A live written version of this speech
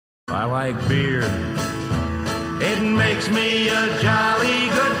I like beer. It makes me a jolly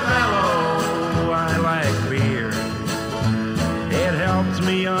good fellow. I like beer. It helps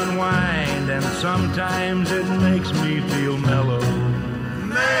me unwind, and sometimes it makes me feel mellow.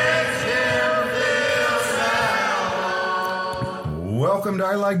 Makes him feel mellow. Welcome to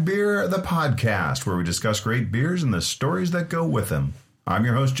I Like Beer, the podcast, where we discuss great beers and the stories that go with them. I'm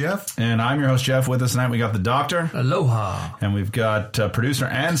your host, Jeff. And I'm your host, Jeff. With us tonight, we got the doctor. Aloha. And we've got producer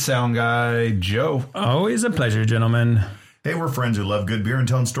and sound guy, Joe. Always a pleasure, gentlemen. Hey, we're friends who love good beer and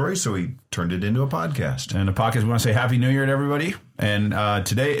telling stories, so we turned it into a podcast. And the podcast, we want to say Happy New Year to everybody. And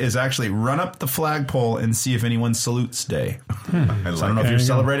today is actually Run Up the Flagpole and See If Anyone Salutes Day. So I don't know if you're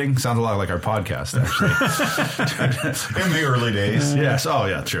celebrating. Sounds a lot like our podcast, actually. In the early days. Yes. Oh,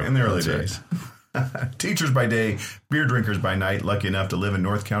 yeah, true. In the early days. Teachers by day, beer drinkers by night, lucky enough to live in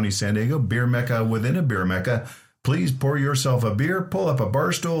North County, San Diego, beer mecca within a beer mecca. Please pour yourself a beer, pull up a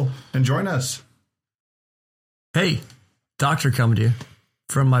bar stool, and join us. Hey, doctor coming to you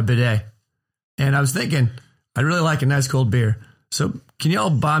from my bidet. And I was thinking, I'd really like a nice cold beer. So can you all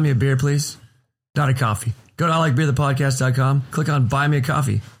buy me a beer, please? Not a coffee. Go to ILikeBeerThePodcast.com, click on Buy Me a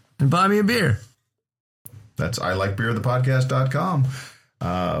Coffee, and buy me a beer. That's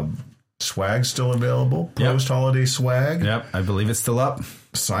ILikeBeerThePodcast.com. Swag's still available. Post-holiday swag. Yep, I believe it's still up.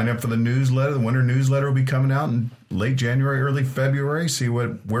 Sign up for the newsletter. The winter newsletter will be coming out in late January, early February. See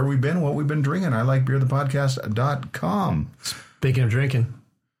where we've been, what we've been drinking. ILikeBeerThePodcast.com. Speaking of drinking.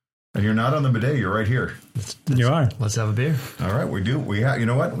 And you're not on the bidet. You're right here. You are. Let's have a beer. All right, we do. We have. You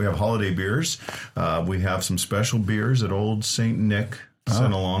know what? We have holiday beers. We have some special beers that Old St. Nick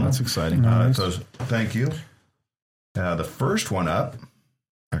sent along. That's exciting. So thank you. The first one up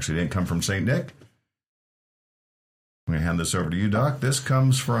actually didn't come from St. Nick. I'm going to hand this over to you, Doc. This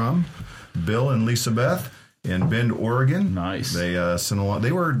comes from Bill and Lisa Beth in Bend, Oregon. Nice. They sent along.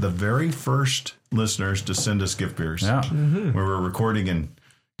 They were the very first listeners to send us gift beers. Yeah. Mm-hmm. We were recording in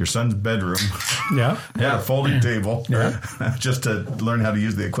your son's bedroom. Yeah. Yeah. A folding table. Yeah. Just to learn how to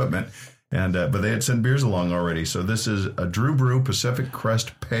use the equipment. And but they had sent beers along already. So this is a Drew Brew Pacific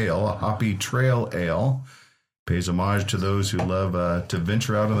Crest Pale, a hoppy trail ale. Pays homage to those who love to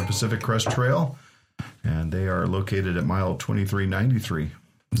venture out on the Pacific Crest Trail. And they are located at mile 2393.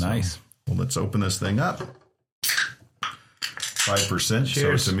 Nice. So, well, let's open this thing up. 5%.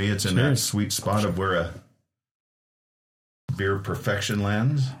 Cheers. So to me, it's in that sweet spot of where a beer perfection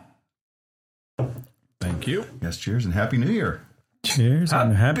lands. Thank you. Yes, cheers and Happy New Year. Cheers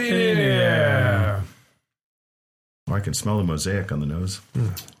and Happy New Year. Oh, I can smell the mosaic on the nose.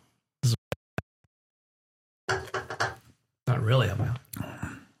 Not really. I'm Well,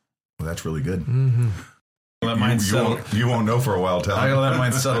 that's really good. Mm-hmm. Let mine settle. You won't know for a while, Tom. I gotta let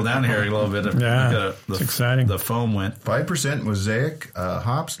mine settle down here a little bit. It's exciting. The foam went. 5% mosaic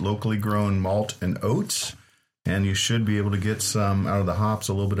hops, locally grown malt and oats. And you should be able to get some out of the hops,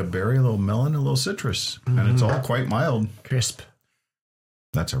 a little bit of berry, a little melon, a little citrus. Mm-hmm. And it's all quite mild. Crisp.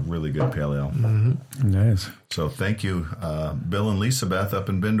 That's a really good pale ale. Mm-hmm. Nice. So thank you, Bill and Lisa Beth up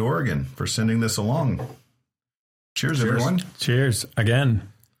in Bend, Oregon, for sending this along. Cheers, everyone. Cheers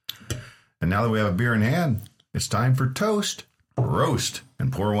again. And now that we have a beer in hand, it's time for toast, roast,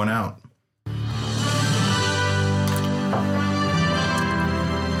 and pour one out.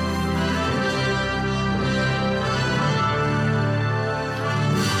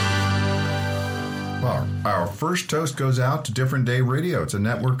 Well, our first toast goes out to Different Day Radio. It's a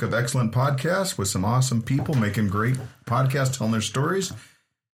network of excellent podcasts with some awesome people making great podcasts, telling their stories.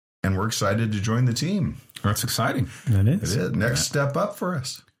 And we're excited to join the team. That's exciting. It It is. Next step up for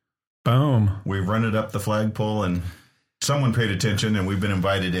us. Boom. We've run it up the flagpole and someone paid attention and we've been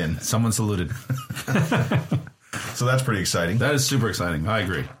invited in. Someone saluted. So that's pretty exciting. That is super exciting. I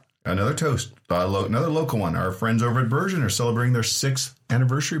agree. Another toast. Another local one. Our friends over at Bergen are celebrating their 6th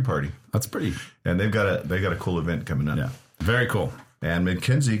anniversary party. That's pretty. And they've got a cool event coming up. Yeah. Very cool. And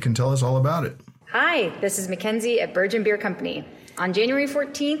Mackenzie can tell us all about it. Hi, this is Mackenzie at Bergen Beer Company. On January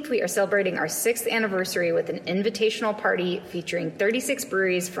 14th, we are celebrating our 6th anniversary with an invitational party featuring 36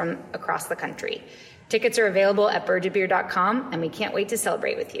 breweries from across the country. Tickets are available at bergenbeer.com, and we can't wait to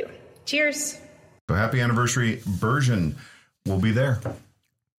celebrate with you. Cheers. So happy anniversary, Bergen. We'll be there.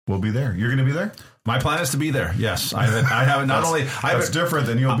 We'll be there. You're going to be there? My plan is to be there. Yes. I have it not only. That's different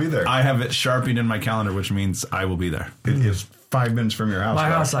than you'll be there. I have it sharpied in my calendar, which means I will be there. It is 5 minutes from your house. My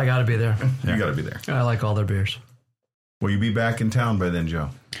house, I got to be there. You got to be there. I like all their beers. Will you be back in town by then, Joe?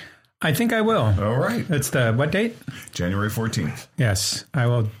 I think I will. All right. It's the what date? January 14th. Yes, I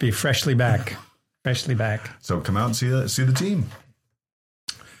will be freshly back. Freshly back. So come out and see the team.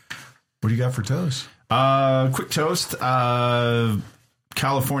 What do you got for toast? Quick toast.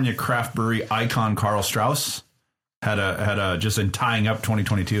 California craft brewery icon Carl Strauss had a just in tying up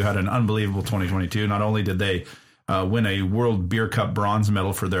 2022, had an unbelievable 2022. Not only did they win a World Beer Cup bronze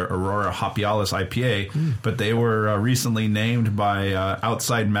medal for their Aurora Hopialis IPA, but they were recently named by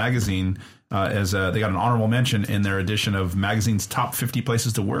Outside Magazine as they got an honorable mention in their edition of magazine's top 50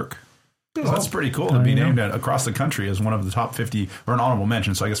 places to work. So that's pretty cool to be named across the country as one of the top 50, or an honorable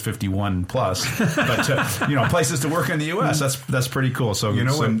mention. So I guess 51 plus, but places to work in the U.S. That's pretty cool. So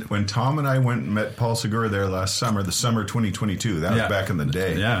when Tom and I went and met Paul Segura there last summer, the summer 2022, that was back in the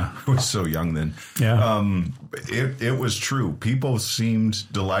day. Yeah, I was so young then. Yeah, it was true. People seemed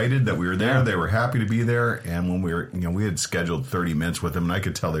delighted that we were there. Yeah. They were happy to be there. And when we were, we had scheduled 30 minutes with them, and I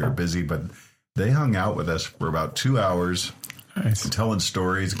could tell they were busy, but they hung out with us for about 2 hours. Nice. Telling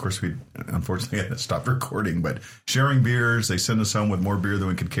stories. Of course, we unfortunately had to stop recording, but sharing beers. They sent us home with more beer than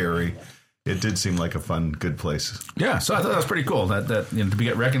we could carry. It did seem like a fun, good place. Yeah, so I thought that was pretty cool that to be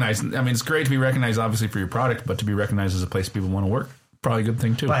get recognized. I mean, it's great to be recognized, obviously, for your product, but to be recognized as a place people want to work, probably a good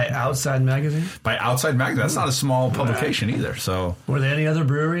thing too. By Outside Magazine? By Outside Magazine. That's not a small publication either. So, were there any other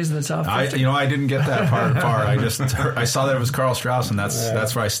breweries in the top 50? I didn't get that part. I saw that it was Carl Strauss, and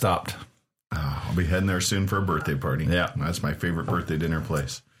that's where I stopped. I'll be heading there soon for a birthday party. Yeah. That's my favorite birthday dinner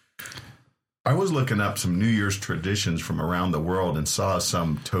place. I was looking up some New Year's traditions from around the world and saw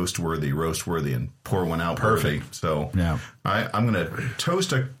some toast-worthy, roast-worthy, and pour one out. Perfect. Worthy. So I'm going to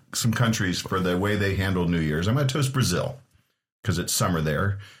toast some countries for the way they handle New Year's. I'm going to toast Brazil because it's summer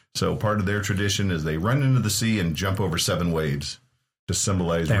there. So part of their tradition is they run into the sea and jump over 7 waves to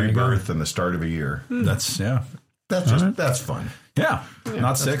symbolize rebirth and the start of a year. That's fun. Yeah,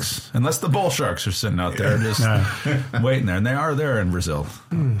 not 6, unless the bull sharks are sitting out there just waiting there, and they are there in Brazil.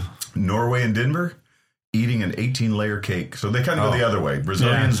 Norway and Denver, eating an 18-layer cake. So they kind of go the other way.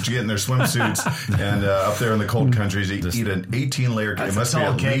 Brazilians get in their swimsuits, and up there in the cold countries, they eat an 18-layer cake. It must be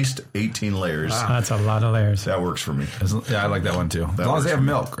at least 18 layers. Wow. That's a lot of layers. That works for me. Yeah, I like that one too. As long as they have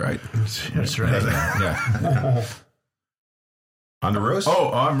milk, right? That's right. Yeah. On the roast?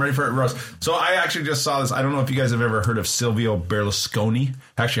 Oh, I'm ready for a roast. So I actually just saw this. I don't know if you guys have ever heard of Silvio Berlusconi.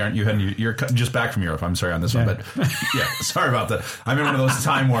 Actually, aren't you? You're just back from Europe. I'm sorry on this one, but sorry about that. I'm in one of those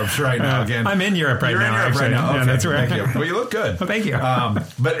time warps right now again. I'm in Europe right now. You're in Europe right now. Okay. Yeah, that's right. Thank you. Well, you look good. Well, thank you.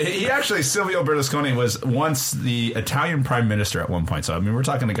 But Silvio Berlusconi was once the Italian prime minister at one point. So, I mean, we're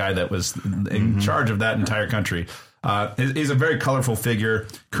talking a guy that was in charge of that entire country. He's a very colorful figure.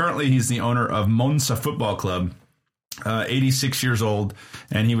 Currently, he's the owner of Monza Football Club. 86 years old,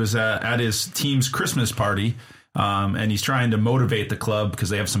 and he was at his team's Christmas party, and he's trying to motivate the club because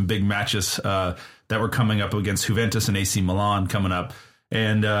they have some big matches that were coming up against Juventus and AC Milan coming up.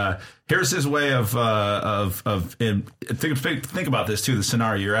 And here's his way of think about this too. The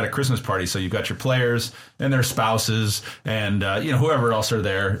scenario: you're at a Christmas party, so you've got your players and their spouses, and whoever else are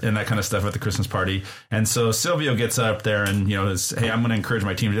there, and that kind of stuff at the Christmas party. And so Silvio gets up there and says, "Hey, I'm going to encourage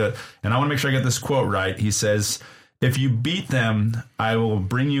my team to do it." And I want to make sure I get this quote right. He says, "If you beat them, I will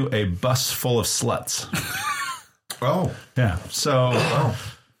bring you a bus full of sluts." Oh, yeah. So.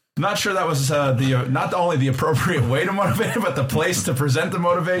 Not sure that was not only the appropriate way to motivate, but the place to present the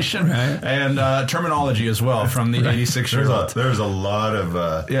motivation and terminology as well from the 86-year-old. There's a lot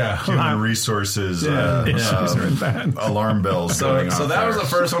of human resources alarm bells going off. So that was the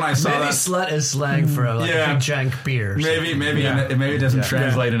first one I saw. Maybe slut is slang for a big jank beer. Maybe it doesn't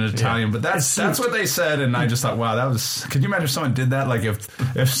translate in Italian, but that's what they said, and I just thought, wow, that was. Could you imagine if someone did that? Like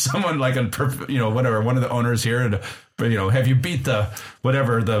if someone like one of the owners here. Have you beat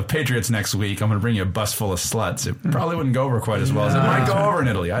the Patriots next week? I'm going to bring you a bus full of sluts. It probably wouldn't go over quite as well as it might go over in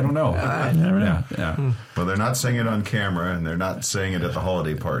Italy. I don't know. Never know. Yeah. Well, they're not saying it on camera, and they're not saying it at the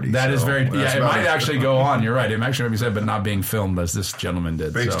holiday party. That is very. Yeah, it might actually go on. You're right. It actually might be said, but not being filmed as this gentleman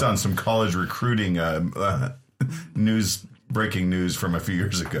did. Based on some college recruiting breaking news from a few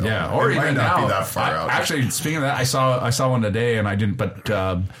years ago. Yeah, or it even might not now. Be that far out. Actually, speaking of that, I saw one today, and I didn't, but.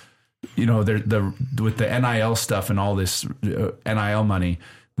 With the NIL stuff and all this NIL money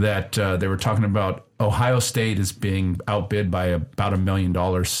that they were talking about, Ohio State is being outbid by about $1 million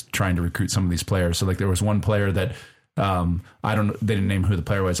trying to recruit some of these players. So like there was one player that they didn't name who the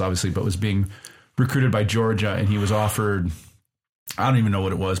player was obviously, but was being recruited by Georgia, and he was offered, I don't even know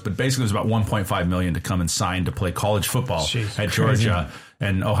what it was, but basically it was about $1.5 million to come and sign to play college football at Georgia. Crazy.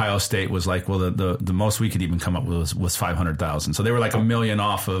 And Ohio State was like, well, the most we could even come up with was 500,000. So they were like $1 million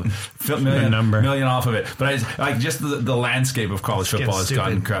off of million off of it. But just the landscape of college football has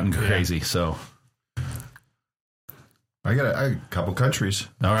gotten crazy. Yeah. So I got a couple countries.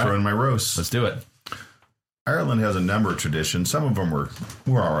 All right. Throw in my roast. Let's do it. Ireland has a number of traditions. Some of them were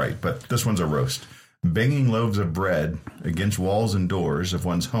all right, but this one's a roast. banging loaves of bread against walls and doors of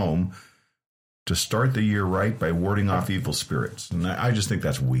one's home to start the year right by warding off evil spirits. And I just think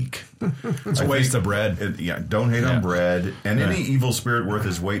that's weak. It's a waste of bread. Don't hate on bread. And any evil spirit worth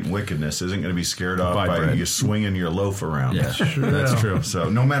his weight in wickedness isn't going to be scared off by you swinging your loaf around. Yeah, that's true. So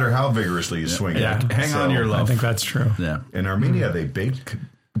no matter how vigorously you swing it. Hang on to your loaf. I think that's true. Yeah. In Armenia, they bake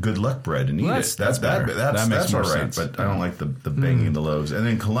good luck bread and eat it. That's better. That's makes more all right, sense. but I don't like the banging the loaves. And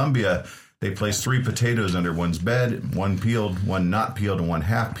in Colombia, they place 3 potatoes under one's bed, one peeled, one not peeled, and one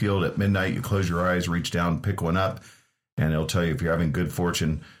half peeled. At midnight, you close your eyes, reach down, pick one up, and it'll tell you if you're having good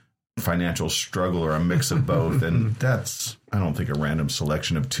fortune, financial struggle, or a mix of both. And that's, I don't think a random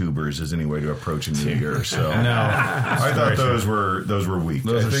selection of tubers is any way to approach a new year. So No. I thought those were weak.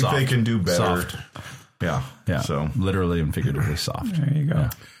 Those I are think soft. they can do better. Soft. Yeah. So literally and figuratively soft. There you go. Yeah.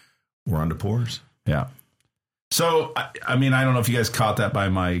 We're on to pours. Yeah. So, I mean, I don't know if you guys caught that by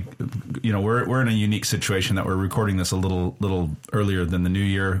my, we're in a unique situation that we're recording this a little earlier than the new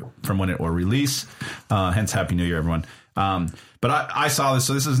year from when it will release. Hence, Happy New Year, everyone. But I saw this,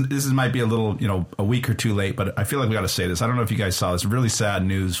 so this might be a little, a week or two late, but I feel like we got to say this. I don't know if you guys saw this. Really sad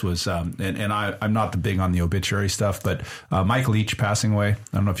news was, and I'm not the big on the obituary stuff, but Mike Leach passing away.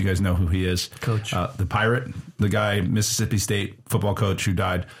 I don't know if you guys know who he is. Coach. The Pirate, the guy, Mississippi State football coach who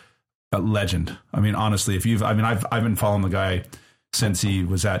died. A legend. I mean, honestly, I've been following the guy since he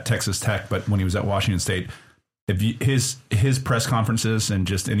was at Texas Tech, but when he was at Washington State, his press conferences and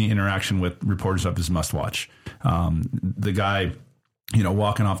just any interaction with reporters up is must watch. The guy,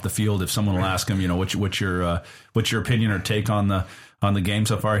 walking off the field, if someone will ask him, what's your opinion or take on the game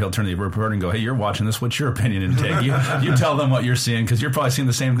so far, he'll turn to the reporter and go, "Hey, you're watching this. What's your opinion and take?" You tell them what you're seeing, because you're probably seeing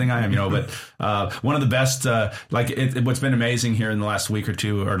the same thing I am, But one of the best, what's been amazing here in the last week or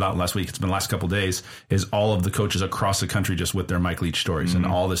two, or not last week, it's been the last couple of days, is all of the coaches across the country just with their Mike Leach stories and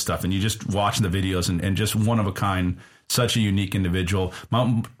all this stuff. And you just watch the videos and just one of a kind, such a unique individual.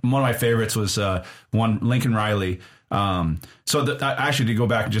 One of my favorites was one Lincoln Riley. Actually, to go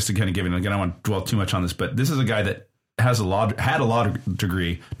back just to kind of give it, again, I don't want to dwell too much on this, but this is a guy that had a law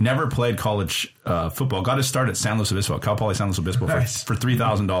degree, never played college football, got his start at San Luis Obispo, Cal Poly San Luis Obispo for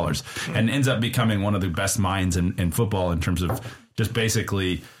 $3,000, and ends up becoming one of the best minds in football in terms of just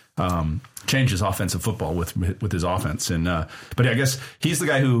basically changed his offensive football with his offense. And but I guess he's the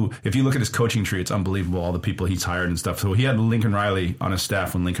guy who, if you look at his coaching tree, it's unbelievable, all the people he's hired and stuff. So he had Lincoln Riley on his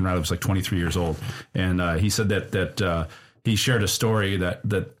staff when Lincoln Riley was like 23 years old, and he said that he shared a story that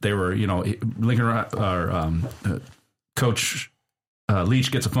they were, Coach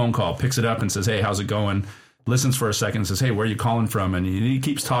Leach gets a phone call, picks it up and says, "Hey, how's it going?" Listens for a second and says, "Hey, where are you calling from?" And he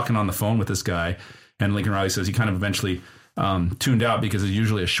keeps talking on the phone with this guy. And Lincoln Riley says he kind of eventually tuned out, because it's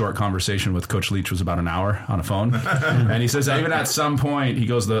usually a short conversation with Coach Leach was about an hour on a phone. And he says that even at some point, he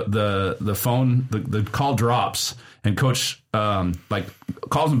goes, the phone, the call drops, and Coach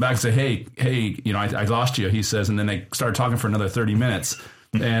calls him back and say, hey, I lost you, he says. And then they started talking for another 30 minutes.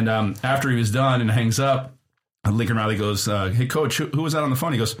 And after he was done and hangs up, Lincoln Riley goes, "Hey, Coach, who was that on the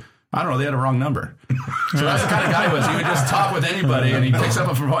phone?" He goes, "I don't know. They had a wrong number." So that's the kind of guy he was. He would just talk with anybody, and he picks up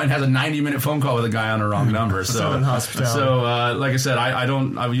a phone and has a 90-minute phone call with a guy on a wrong number. So like I said,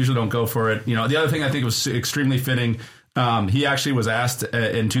 I usually don't go for it. The other thing I think was extremely fitting. He actually was asked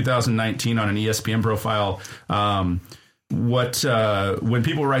in 2019 on an ESPN profile, when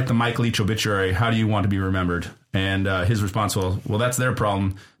people write the Mike Leach obituary, how do you want to be remembered? And his response was, "Well, that's their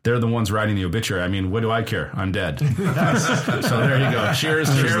problem. They're the ones writing the obituary. I mean, what do I care? I'm dead." So there you go.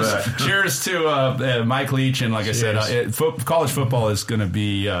 Cheers to Mike Leach. And like I said, college football is going to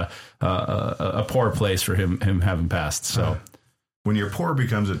be a poor place for him having passed. So when your pour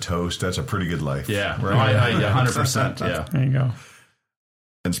becomes a toast, that's a pretty good life. Yeah, right. 100%. Yeah, there you go.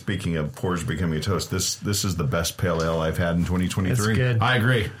 And speaking of pours becoming a toast, this is the best pale ale I've had in 2023. It's good. I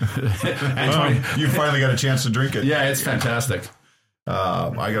agree. You finally got a chance to drink it. Yeah, it's fantastic.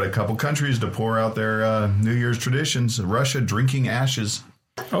 I got a couple countries to pour out their New Year's traditions. Russia drinking ashes.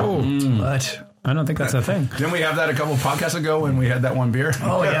 Oh, But I don't think that's a thing. Didn't we have that a couple podcasts ago when we had that one beer?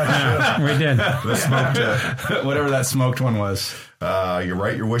 oh yeah, sure. We did. The smoked, Whatever that smoked one was. you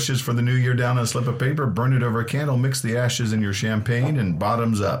write your wishes for the new year down on a slip of paper, burn it over a candle, mix the ashes in your champagne, and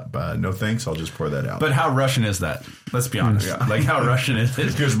bottoms up. No thanks, I'll just pour that out. But how Russian is that? Let's be honest. Yeah. Like, how Russian is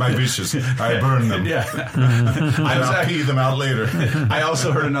it? Here's my wishes. I burn them. Yeah. I'll pee them out later. I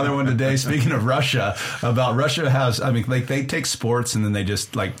also heard another one today, speaking of Russia, about Russia has, like they take sports and then they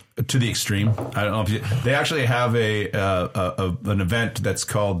just to the extreme. I don't know if they actually have an event that's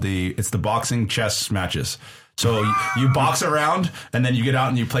called it's the boxing chess matches. So you box around, and then you get out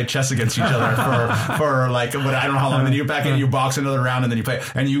and you play chess against each other for like, but I don't know how long. Then you get back in, you box another round, and then you play,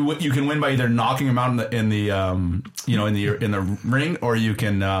 and you can win by either knocking them out in the ring, or you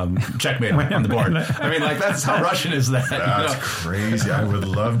can checkmate them on the board. I mean, like that's how Russian is that. That's crazy. I would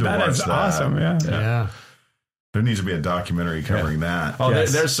love to watch that. That is awesome. Yeah. There needs to be a documentary covering that. Oh,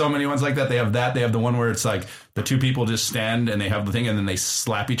 there's so many ones like that. They have that. They have the one where it's like the two people just stand and they have the thing, and then they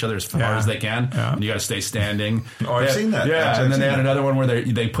slap each other as hard as they can, and you got to stay standing. Oh, I've seen that. Yeah, and then they had another one where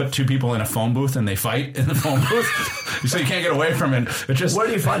they put two people in a phone booth and they fight in the phone booth, so you can't get away from it. It's just, where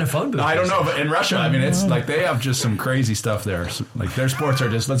do you find a phone booth? I don't know, but in Russia, I mean, it's like they have just some crazy stuff there. Like their sports are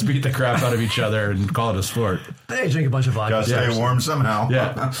just let's beat the crap out of each other and call it a sport. They drink a bunch of vodka. Gotta stay warm somehow.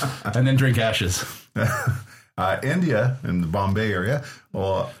 Yeah, and then drink ashes. India in the Bombay area,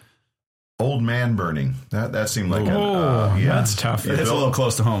 old man burning. That seemed like that's tough. It's a little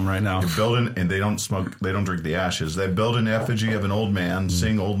close to home right now. And they don't smoke. They don't drink the ashes. They build an effigy of an old man,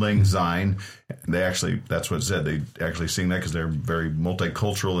 sing Old Lang Syne. That's what it said. They actually sing that because they're very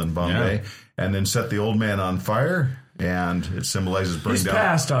multicultural in Bombay, and then set the old man on fire. And it symbolizes burning He's down.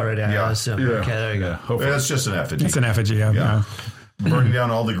 Passed already. Yeah. Okay, there you go. It's just an effigy. It's an effigy. Yeah. Burning down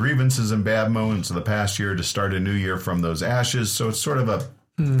all the grievances and bad moments of the past year to start a new year from those ashes. So it's sort of a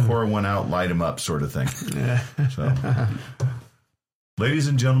pour one out, light them up sort of thing. So, ladies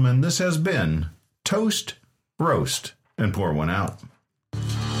and gentlemen, this has been Toast, Roast, and Pour One Out.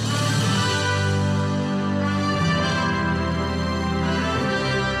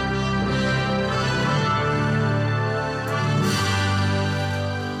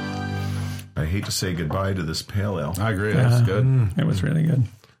 I hate to say goodbye to this pale ale. I agree. That's good. It was really good.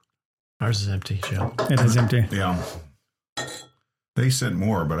 Ours is empty, Joe. It is empty. Yeah. They sent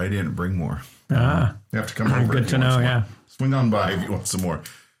more, but I didn't bring more. You have to come over. Good to know, yeah. Swing on by if you want some more.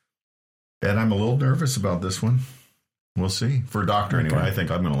 And I'm a little nervous about this one. We'll see. For a doctor, anyway. I think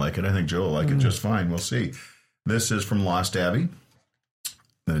I'm going to like it. I think Joe will like it just fine. We'll see. This is from Lost Abbey.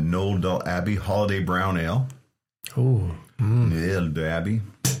 The Noel Abbey Holiday Brown Ale. Ooh. Noel Abbey.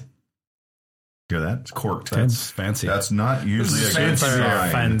 Hear that? It's corked. That's fancy. That's not usually a good sign.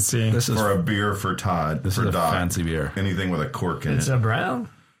 Fancy. This is For a beer for Todd. This for is a Doc. fancy beer. Anything with a cork in It's it. a brown.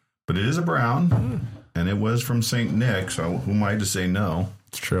 But it is a brown. And it was from St. Nick, so who am I to say no?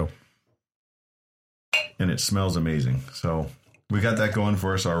 It's true. And it smells amazing. So we got that going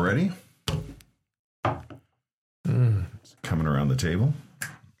for us already. It's coming around the table.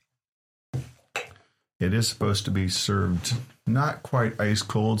 It is supposed to be served not quite ice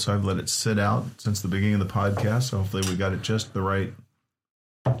cold, so I've let it sit out since the beginning of the podcast. So hopefully we got it just the right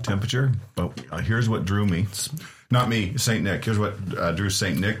temperature. But here's what drew me. Not me, St. Nick. Here's what drew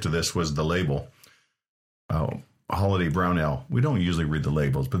St. Nick to this was the label. Holiday Brown Ale. We don't usually read the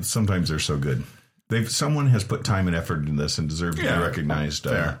labels, but sometimes they're so good. Someone has put time and effort into this and deserves to be recognized.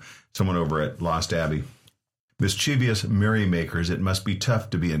 Someone over at Lost Abbey. Mischievous merrymakers, it must be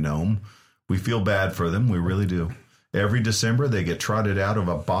tough to be a gnome. We feel bad for them. We really do. Every December, they get trotted out of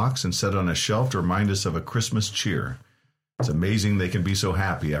a box and set on a shelf to remind us of a Christmas cheer. It's amazing they can be so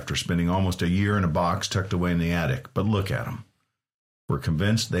happy after spending almost a year in a box tucked away in the attic. But look at them. We're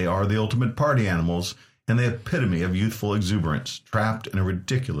convinced they are the ultimate party animals and the epitome of youthful exuberance, trapped in a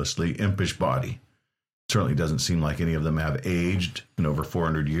ridiculously impish body. Certainly doesn't seem like any of them have aged in over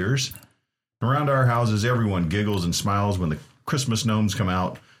 400 years. Around our houses, everyone giggles and smiles when the Christmas gnomes come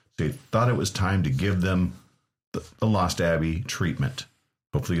out. They thought it was time to give them the Lost Abbey treatment.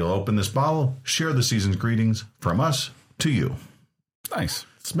 Hopefully you'll open this bottle, share the season's greetings from us to you. Nice.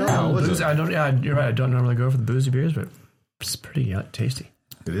 Smell. Booze, I don't. Yeah, you're right. I don't normally go for the boozy beers, but it's pretty tasty.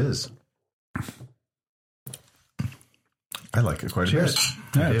 It is. I like it quite a bit.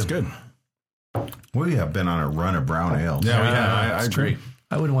 Yeah, it's good. We have been on a run of brown ales. Yeah, we have. I agree.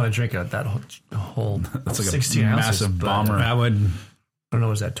 I wouldn't want to drink that whole That's like 16 a ounces, massive but, bomber. I would. I don't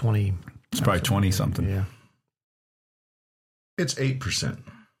know, is that 20? It's probably 20 something. Yeah. It's 8%.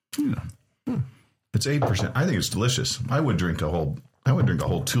 It's 8%. I think it's delicious. I would drink a whole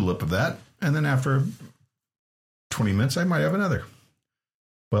tulip of that, and then after 20 minutes, I might have another.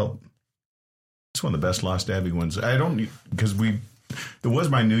 Well, it's one of the best Lost Abbey ones. It was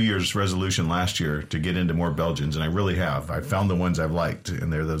my New Year's resolution last year to get into more Belgians, and I really have. I found the ones I've liked,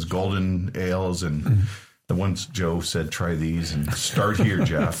 and they're those golden ales, and the ones Joe said, try these and start here,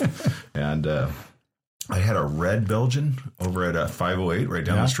 Jeff. And I had a red Belgian over at 508 right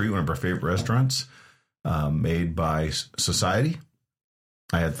down the street, one of our favorite restaurants, made by Society.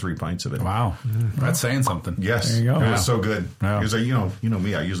 I had 3 pints of it. Wow. That's saying something. Yes. There you go. It was so good. Yeah. Because, you know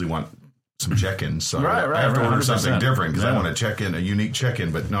me, I usually want some check-ins. So Right, I have to order 100%. something different because I want to check in, a unique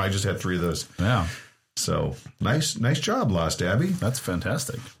check-in. But no, I just had 3 of those. Yeah. So nice job, Lost Abbey. That's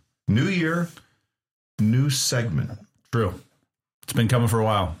fantastic. New year, new segment. True. It's been coming for a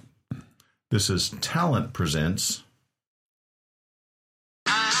while. This is Talent Presents.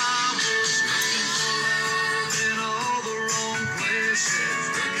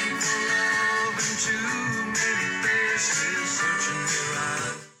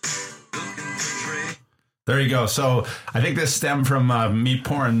 There you go. So I think this stemmed from me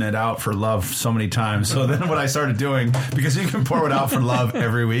pouring it out for love so many times. So then what I started doing, because you can pour it out for love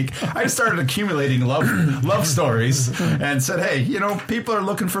every week, I started accumulating love stories and said, hey, people are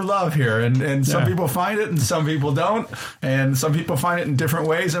looking for love here. And some people find it and some people don't. And some people find it in different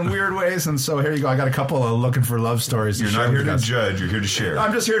ways and weird ways. And so here you go. I got a couple of looking for love stories. You're not here to judge. You're here to share.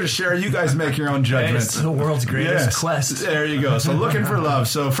 I'm just here to share. You guys make your own judgments. It's the world's greatest quest. There you go. So looking for love.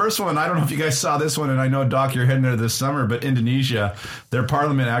 So first one, I don't know if you guys saw this one, and I know, Doc, you're heading there this summer, but Indonesia, their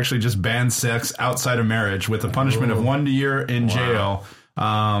parliament actually just banned sex outside of marriage with a punishment of 1 year in jail.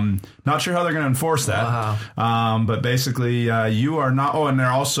 Not sure how they're going to enforce that. But basically, you are not. Oh, and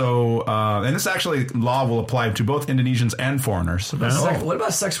they're also, and this actually law will apply to both Indonesians and foreigners. What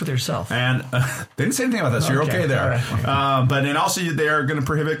about sex with yourself? And they didn't say anything about that, so you're okay there. Right. But then also they are going to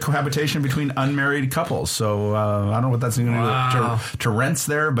prohibit cohabitation between unmarried couples. So I don't know what that's going to do to rents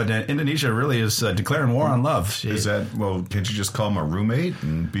there, but Indonesia really is declaring war on love. Jeez. Is that, can't you just call them a roommate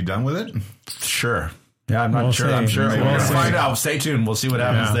and be done with it? Sure. Yeah, I'm not sure. I'm sure we're going to find out. Stay tuned. We'll see what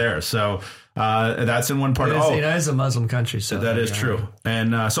happens there. So that's in one part. It is a Muslim country, so that is true.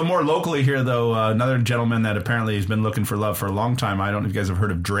 And so more locally here, though, another gentleman that apparently has been looking for love for a long time. I don't know if you guys have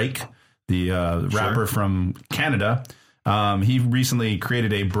heard of Drake, the rapper from Canada. He recently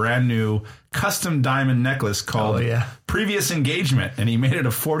created a brand new custom diamond necklace called Previous Engagement, and he made it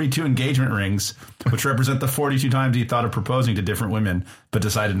of 42 engagement rings, which represent the 42 times he thought of proposing to different women, but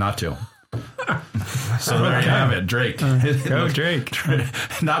decided not to. So there you have it, Drake. Go Drake.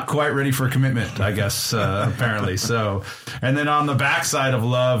 Not quite ready for commitment, I guess, apparently. So, and then on the backside of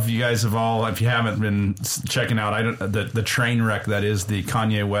love, you guys have all, if you haven't been checking out, the train wreck that is the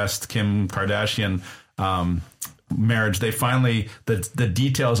Kanye West, Kim Kardashian marriage. They finally, the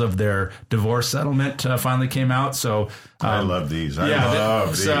details of their divorce settlement finally came out. So I love these. I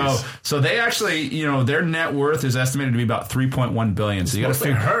love these. So they actually, their net worth is estimated to be about $3.1 billion. So you got to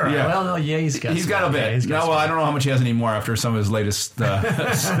figure her. Yeah. Well, no, he's got a bit. I don't know how much he has anymore after some of his latest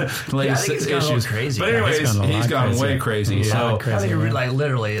issues. Crazy. But anyways, he's gone way crazy. So I think it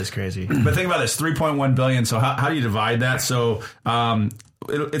literally is crazy. But think about this: $3.1 billion. So how do you divide that? So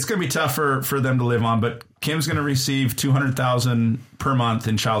it's going to be tough for them to live on, but Kim's going to receive $200,000 per month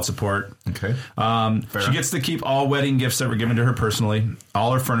in child support. Okay. She gets to keep all wedding gifts that were given to her personally,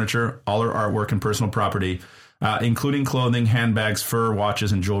 all her furniture, all her artwork and personal property, including clothing, handbags, fur,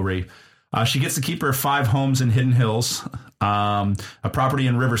 watches, and jewelry. She gets to keep her 5 homes in Hidden Hills, a property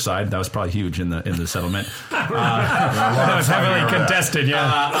in Riverside. That was probably huge in the settlement. That was heavily contested,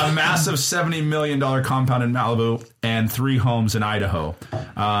 a massive $70 million compound in Malibu and 3 homes in Idaho.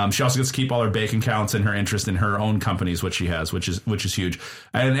 She also gets to keep all her bank accounts and her interest in her own companies, which she has, which is huge.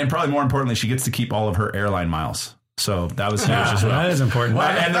 And probably more importantly, she gets to keep all of her airline miles. So that was huge as well. That is important.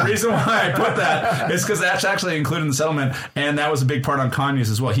 And the reason why I put that is because that's actually included in the settlement, and that was a big part on Kanye's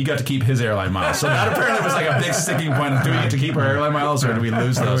as well. He got to keep his airline miles. So that apparently was like a big sticking point of, do we get to keep our airline miles or do we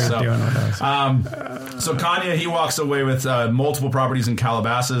lose those? So Kanye, he walks away with multiple properties in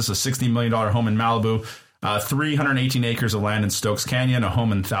Calabasas, a $60 million home in Malibu, 318 acres of land in Stokes Canyon, a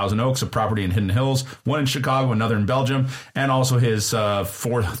home in Thousand Oaks, a property in Hidden Hills, one in Chicago, another in Belgium, and also his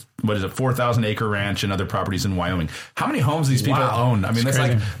 4,000 acre ranch and other properties in Wyoming. How many homes these people own? I mean, that's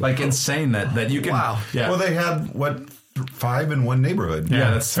like insane that you can. Wow. Yeah. Well, they had 5 in one neighborhood.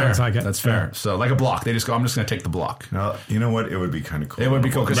 Yeah, that's fair. Like that's fair. So like a block, they just go, I'm just going to take the block. Now, you know what? It would be kind of cool. It would be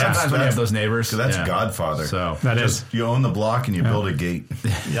cool because sometimes when you have those neighbors, so that's Godfather. So that is, you own the block and you build a gate.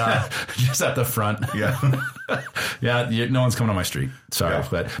 Yeah, just at the front. Yeah. No one's coming on my street. Sorry,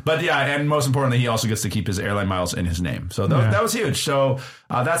 but yeah, and most importantly, he also gets to keep his airline miles in his name. So that was huge. So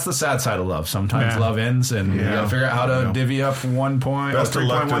that's the sad side of love. Sometimes love ends, and you got to figure out how to divvy up 1 point. Best of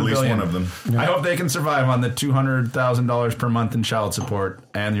luck to at least one of them. I hope they can survive on the $200,000 per month in child support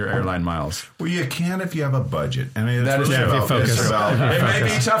and your airline miles. Well, you can if you have a budget. I mean, that is true. If you focus. It may be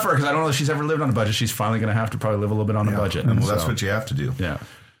tougher because I don't know if she's ever lived on a budget. She's finally going to have to probably live a little bit on a budget. Well, that's what you have to do. Yeah.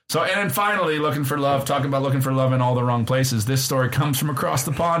 So, and then finally, talking about looking for love in all the wrong places. This story comes from across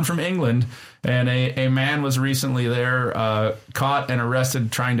the pond from England, and a man was recently there, caught and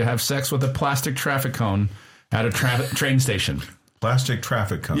arrested trying to have sex with a plastic traffic cone at a train station. Plastic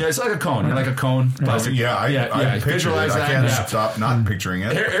traffic cone. Yeah, it's like a cone. You're like a cone. Plastic. I pictured visualize it. that. I can't stop not picturing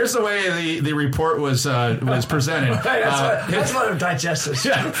it. Here's the way the report was presented. That's what I'm digesting.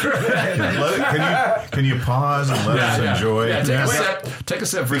 Can you pause and let us enjoy? Yeah, take a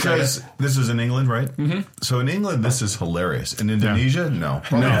sip for because a second. this is in England, right? Mm-hmm. So in England, this is hilarious. In Indonesia, no.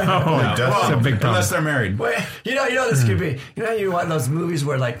 It's a big problem. Unless they're married. Wait, you know this could be. You know, you watch those movies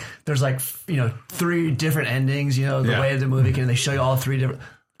where like there's like 3 different endings. You know, the way the movie can. They show you all 3 different.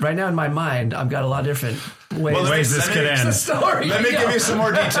 Right now in my mind, I've got a lot of different ways this could end. Story. Let me give you some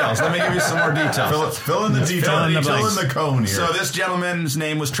more details. Fill in the detail. Fill in the cone here. So this gentleman's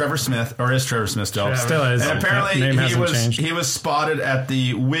name was Trevor Smith, or is Trevor Smith still? Still is. And apparently name hasn't changed. he was spotted at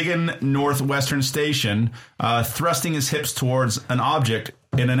the Wigan Northwestern Station, thrusting his hips towards an object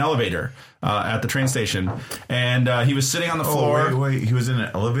in an elevator at the train station, and he was sitting on the floor. Wait, he was in an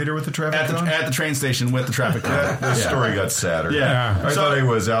elevator with the traffic cone? At the train station with the traffic cone. The story got sadder. Yeah. I thought he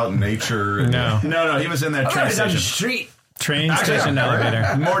was out in nature. No, he was in that train station. Street. Train station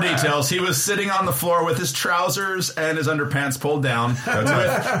elevator. More details. He was sitting on the floor with his trousers and his underpants pulled down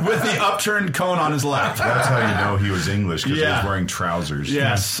with the upturned cone on his lap. That's how you know he was English, because he was wearing trousers.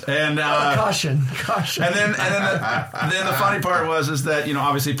 Yes. And caution. And then the funny part is that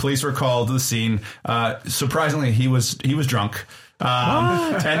obviously police were called to the scene. Surprisingly, he was drunk.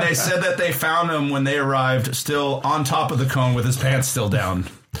 And they said that they found him when they arrived still on top of the cone with his pants still down.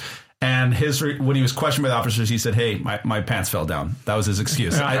 And when he was questioned by the officers, he said, "Hey, my pants fell down." That was his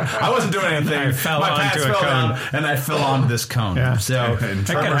excuse. I wasn't doing anything. My pants fell down, and I fell onto this cone. Yeah. So, in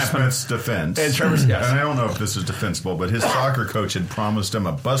Trevor Smith's defense, and I don't know if this is defensible, but his soccer coach had promised him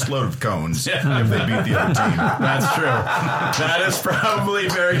a busload of cones if they beat the other team. That's true. That is probably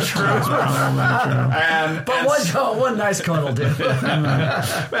very true. But one nice cone will do.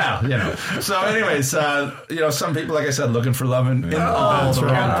 Well, So, anyways, some people, like I said, looking for love in all the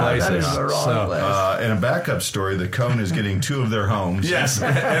wrong places. Place. In a backup story, the cone is getting 2 of their homes. Yes,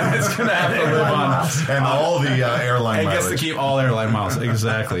 and it's going to have to live on. And all the airline mileage. It gets to keep all airline miles.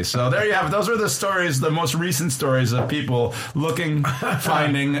 Exactly. So there you have it. Those are the stories, the most recent stories of people looking,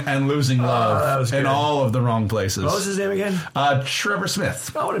 finding, and losing love in all of the wrong places. What was his name again? Trevor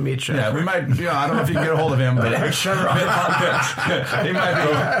Smith. I want to meet Trevor. Yeah, we might. I don't know if you can get a hold of him, but Trevor on the podcast. He might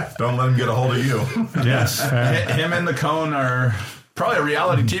be. Don't let him get a hold of you. Yes. Him and the cone are probably a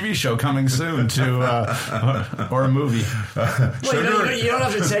reality TV show coming soon or a movie. You don't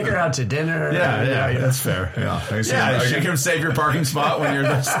have to take her out to dinner. Yeah, that's fair. She can save your parking spot when you're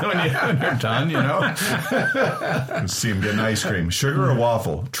done. See him getting ice cream, sugar or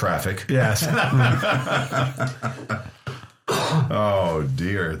waffle. Traffic. Yes. Oh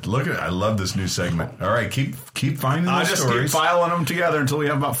dear! I love this new segment. All right, keep finding the stories. Just keep filing them together until we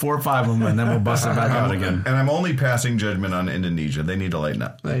have about 4 or 5 of them, and then we'll bust them back out again. And I'm only passing judgment on Indonesia. They need to lighten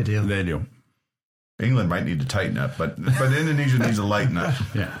up. They do. England might need to tighten up, but Indonesia needs to lighten up.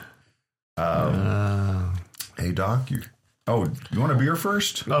 Yeah. Hey Doc, you want a beer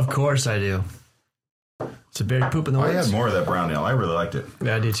first? Of course I do. It's a berry poop in the woods. I had more of that brown ale. I really liked it.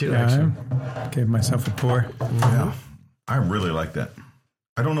 Yeah, I did too. Actually, I gave myself a pour. Yeah. I really like that.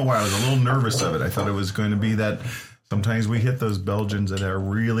 I don't know why I was a little nervous of it. I thought it was going to be that sometimes we hit those Belgians that are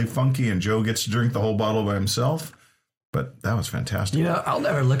really funky and Joe gets to drink the whole bottle by himself. But that was fantastic. I'll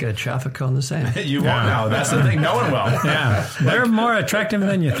never look at a traffic cone the same. You won't know. That's the thing. No one will. Yeah. They're more attractive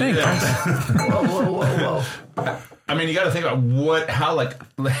than you think. Whoa. I mean, you got to think about how was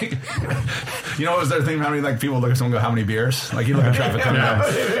there thing how many people look at someone and go, how many beers? Like you look at traffic coming down.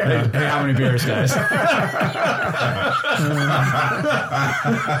 Hey, how many beers, guys?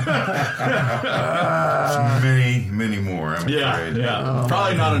 Many more. I'm afraid. Yeah.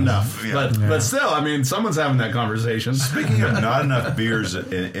 Probably not enough. Yeah. But still, I mean, someone's having that conversation. Speaking of not enough beers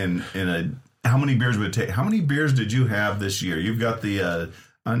how many beers would it take? How many beers did you have this year? You've got the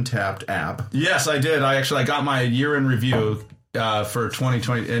Untapped app. Yes, I did. I got my year in review for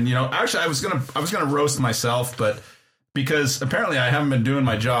 2020, and actually I was gonna roast myself, but because apparently I haven't been doing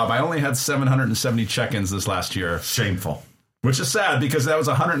my job, I only had 770 check-ins this last year. Shameful. Which is sad because that was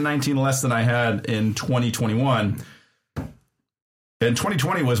 119 less than I had in 2021. And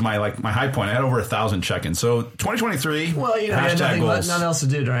 2020 was my high point. I had over 1,000 check-ins. So 2023. Well, you had nothing else to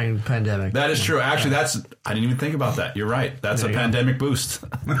do during the pandemic. That is true. Actually, I didn't even think about that. You're right. That's a pandemic boost.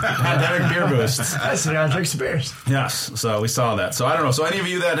 Pandemic beer boost. I sit down and drink some beers. Yes. So we saw that. So I don't know. So any of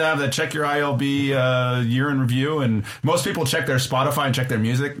you that check your ILB year in review, and most people check their Spotify and check their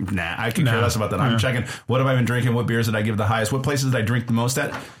music. Nah, I can care less about that. I'm checking what have I been drinking? What beers did I give the highest? What places did I drink the most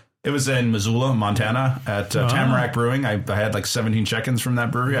at? It was in Missoula, Montana, at Tamarack Brewing. I had 17 check-ins from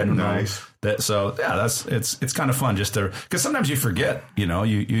that brewery. I don't know. So yeah, it's kind of fun just to, because sometimes you forget,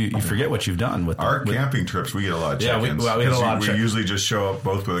 you forget what you've done with our camping trips. We get a lot of check-ins. Yeah, we get a lot. We usually just show up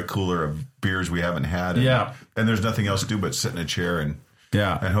both with a cooler of beers we haven't had. And there's nothing else to do but sit in a chair and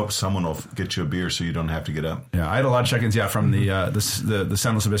hope someone will get you a beer so you don't have to get up. Yeah, I had a lot of check-ins. Yeah, from the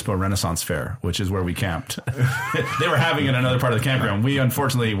San Luis Obispo Renaissance Fair, which is where we camped. They were having it in another part of the campground. We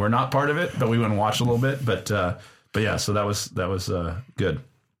unfortunately were not part of it, but we went and watched a little bit. But yeah, so that was good.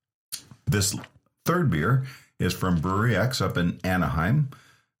 This third beer is from Brewery X up in Anaheim.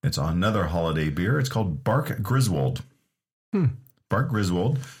 It's another holiday beer. It's called Bark Griswold. Bark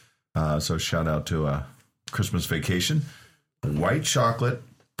Griswold. So shout out to Christmas Vacation. White chocolate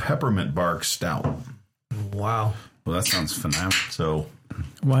peppermint bark stout. Wow. Well, that sounds phenomenal. So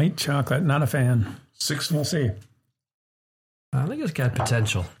white chocolate, not a fan. We'll see. I think it's got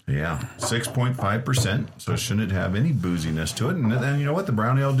potential. Yeah, 6.5%. So shouldn't have any booziness to it. And then you know what? The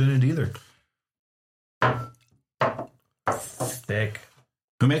brown ale didn't either. Thick.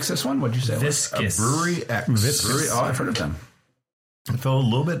 Who makes this one? What'd you say? Viscous. Brewery X. Brewery, I've heard of them. It felt a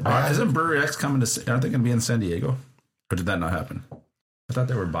little bit bad. Isn't Brewery X coming to? Aren't they going to be in San Diego? Or did that not happen? I thought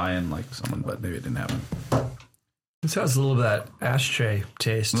they were buying like someone, but maybe it didn't happen. This has a little bit of that ashtray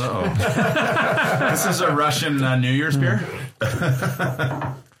taste. Uh-oh. This is a Russian New Year's beer?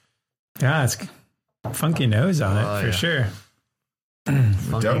 Yeah, it's funky nose on it for sure.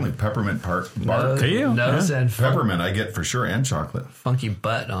 Definitely peppermint bark. Do you? Nose and Peppermint I get for sure, and chocolate. funky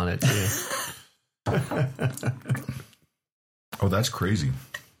butt on it too. Oh, that's crazy.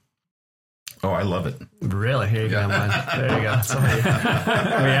 Oh, I love it. Really? Here you go, man. There you go. Somebody. We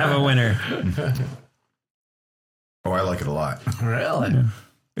have a winner. Oh, I like it a lot. Really? Yeah.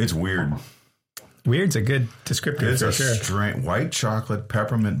 It's weird. Weird's a good descriptor It's for a sure. white chocolate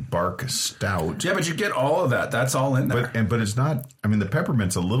peppermint bark stout. Yeah, but you get all of that. That's all in there. But it's not. I mean, the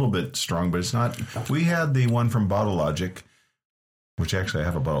peppermint's a little bit strong, but it's not. We had the one from Bottle Logic, which actually I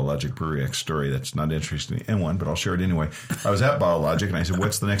have a Bottle Logic Brewery X story that's not interesting in one, but I'll share it anyway. I was at Bottle Logic and I said,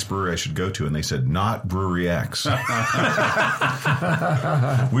 "What's the next brewery I should go to?" And they said, "Not Brewery X." We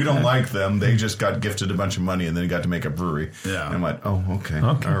don't like them. They just got gifted a bunch of money and then got to make a brewery. Yeah. And I'm like, oh, okay.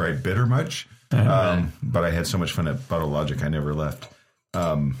 All right. Bitter much? But I had so much fun at Bottle Logic, I never left.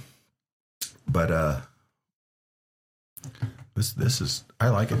 This is, I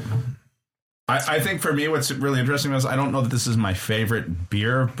like it. I think for me, what's really interesting is I don't know that this is my favorite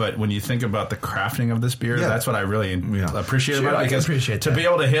beer, but when you think about the crafting of this beer, that's what I really appreciate about it. Because to be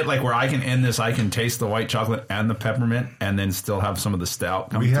able to hit like where I can end this, I can taste the white chocolate and the peppermint, and then still have some of the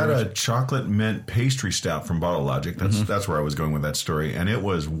stout. We had a chocolate mint pastry stout from Bottle Logic. That's where I was going with that story, and it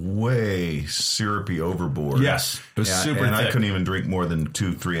was way syrupy overboard. Yes, it was super and thick. I couldn't even drink more than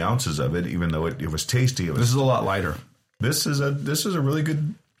 2-3 ounces of it, even though it was tasty. This is a lot lighter. This is a really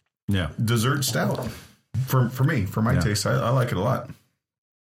good. Yeah, dessert stout for me, for my taste. I like it a lot.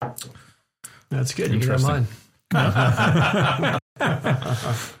 That's good. You got mine.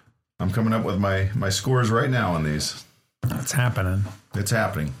 I'm coming up with my scores right now on these. It's happening. It's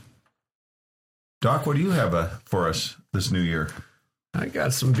happening. Doc, what do you have for us this new year? I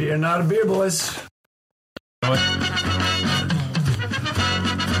got some beer, not a beer, boys.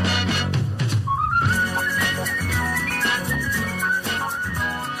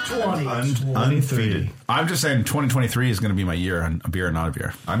 Undefeated. I'm just saying 2023 is going to be my year on a beer or not a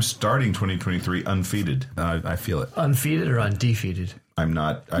beer. I'm starting 2023 undefeated. I feel it. Undefeated or undefeated? I'm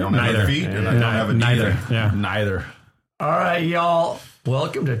not. I don't have a feet and I don't have a neither. either. Yeah. Neither. All right, y'all.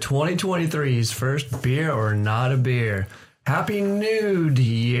 Welcome to 2023's first beer or not a beer. Happy New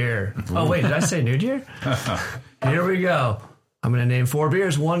Year. Oh, wait, did I say New Year? Here we go. I'm going to name 4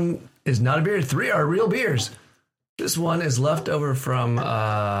 beers. 1 is not a beer. 3 are real beers. This one is left over from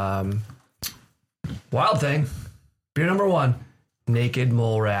Wild Thing. Beer number 1, Naked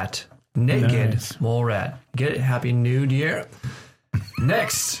Mole Rat. Naked Mole Rat. Get it? Happy New Year.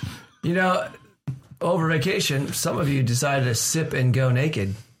 Next, over vacation, some of you decided to sip and go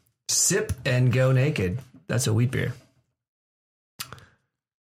naked. Sip and go naked. That's a wheat beer.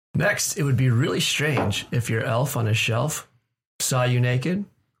 Next, it would be really strange if your elf on a shelf saw you naked.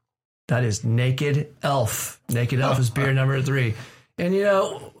 That is Naked Elf. Naked Elf is beer number 3. And,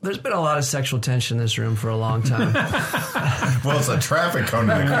 there's been a lot of sexual tension in this room for a long time. Well, it's a traffic cone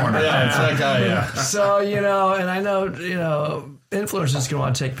in the corner. Yeah, it's that guy, yeah. So, and I know, influencers can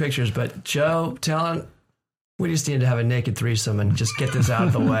want to take pictures, but Joe, Talon, we just need to have a naked threesome and just get this out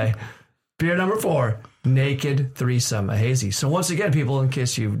of the way. Beer number 4, Naked Threesome, a hazy. So once again, people, in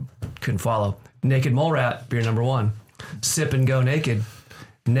case you couldn't follow, Naked Mole Rat, beer number 1. Sip and go naked.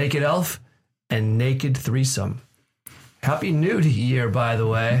 Naked Elf and Naked Threesome. Happy New Year, by the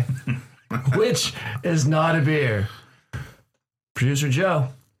way. Which is not a beer? Producer Joe.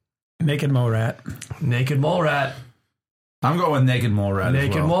 Naked Mole Rat. Naked Mole Rat. I'm going with Naked Mole Rat.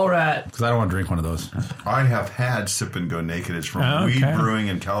 Naked Mole Rat. Because I don't want to drink one of those. I have had Sip and Go Naked. It's from Weed Brewing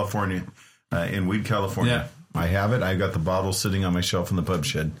in California, in Weed, California. Yeah. I have it. I've got the bottle sitting on my shelf in the pub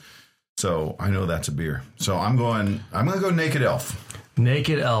shed. So I know that's a beer. So I'm going to go Naked Elf.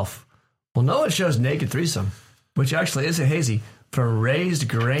 Naked Elf. Well, no one shows Naked Threesome, which actually is a hazy from Raised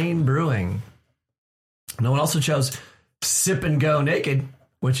Grain Brewing. No one also chose Sip and Go Naked,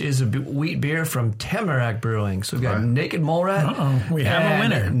 which is a wheat beer from Tamarack Brewing. So we've got Naked Mole Rat. We have a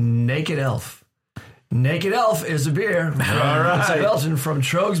winner. Naked Elf. Naked Elf is a beer from Belgium from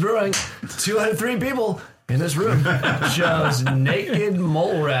Trogs Brewing. 203 people in this room chose Naked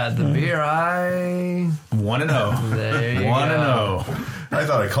Mole Rat, the beer I 1-0. There you 1-0. I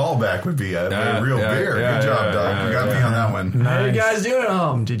thought a callback would be a real beer. Good job, Doug. You got me on that one. How you guys doing at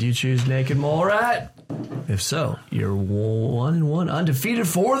home? Did you choose Naked Mole Rat? If so, you're 1-1 undefeated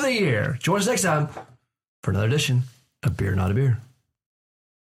for the year. Join us next time for another edition of Beer Not a Beer.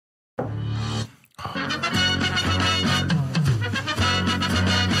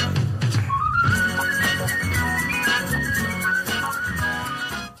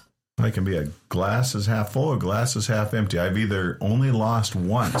 I can be a glass is half full, a glass is half empty. I've either only lost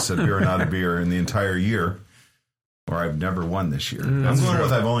once at Beer Not a Beer in the entire year, or I've never won this year. I'm going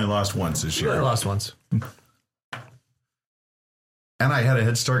with I've only lost once this year. I lost once. And I had a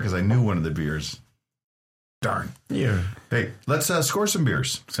head start because I knew one of the beers. Darn. Yeah. Hey, let's score some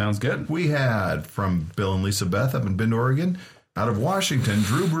beers. Sounds good. We had from Bill and Lisa Beth up in Bend, Oregon. Out of Washington,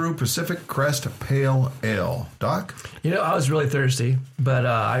 Drew Brew Pacific Crest Pale Ale. Doc? You know, I was really thirsty, but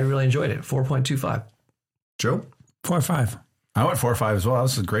I really enjoyed it. 4.25. Joe? 4-5. I went 4-5 as well.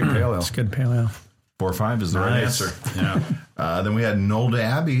 This is a great pale ale. It's good pale ale. 4-5 is the right answer. Yeah. Then we had Nolde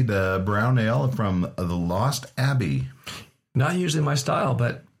Abbey, the brown ale from the Lost Abbey. Not usually my style,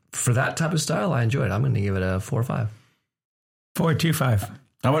 but for that type of style, I enjoyed it. I'm going to give it a 4.5. 4.25.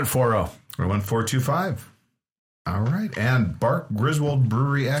 I went 4-0. I went 4.25. All right. And Bark Griswold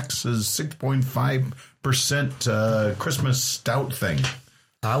Brewery X is 6.5% Christmas stout thing.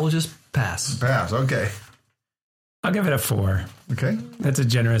 I will just pass. Pass. Okay. I'll give it a 4. Okay. That's a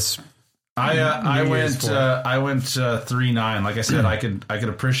generous. I went 3.9. Like I said, I could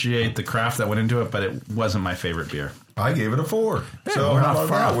appreciate the craft that went into it, but it wasn't my favorite beer. I gave it a 4. So we're how not about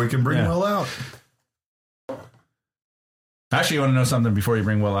far that? off. We can bring Yeah. Will out. Actually, you want to know something before you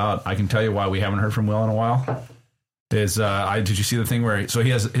bring Will out? I can tell you why we haven't heard from Will in a while. Did you see the thing where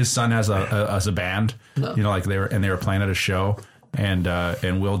his son has a band? No. You know, like they were playing at a show, and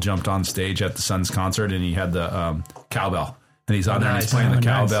Will jumped on stage at the son's concert, and he had the cowbell, and he's on there and he's playing the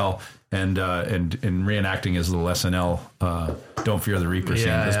cowbell and reenacting his little SNL "Don't Fear the Reaper" scene.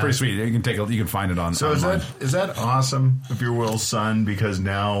 It's pretty sweet. You can find it on. So online. is that awesome if you're Will's son? Because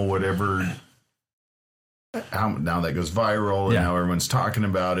now now that goes viral and now everyone's talking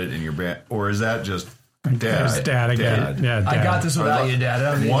about it in your band, or is that just There's Dad again. Dad. Yeah, Dad. I got this without you, Dad.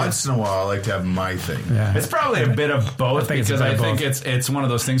 I don't need Once in a while, I like to have my thing. Yeah. It's probably a bit of both think it's because a bit I of think both. it's one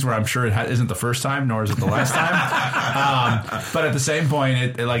of those things where I'm sure it isn't the first time, nor is it the last time. But at the same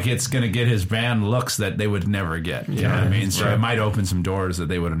point, it's going to get his band looks that they would never get. You know what I mean? So it might open some doors that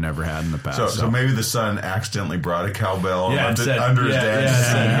they would have never had in the past. So maybe the son accidentally brought a cowbell it said- under his dad's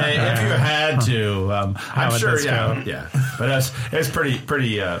said, seat. hey, if you had to, I'm would sure. this go? Yeah. But it's pretty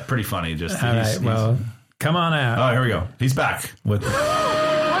funny. Just All right, well, come on out. oh, here we go. He's back with.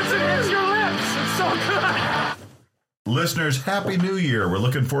 Once it is your lips, it's so good. Listeners, Happy New Year. We're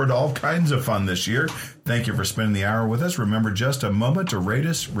looking forward to all kinds of fun this year. Thank you for spending the hour with us. Remember just a moment to rate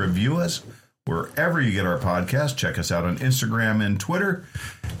us, review us, wherever you get our podcast. Check us out on Instagram and Twitter.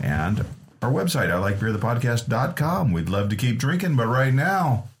 And our website, ILikeBeerThePodcast.com. We'd love to keep drinking, but right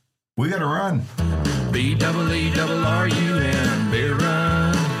now, we got to run. BEERUN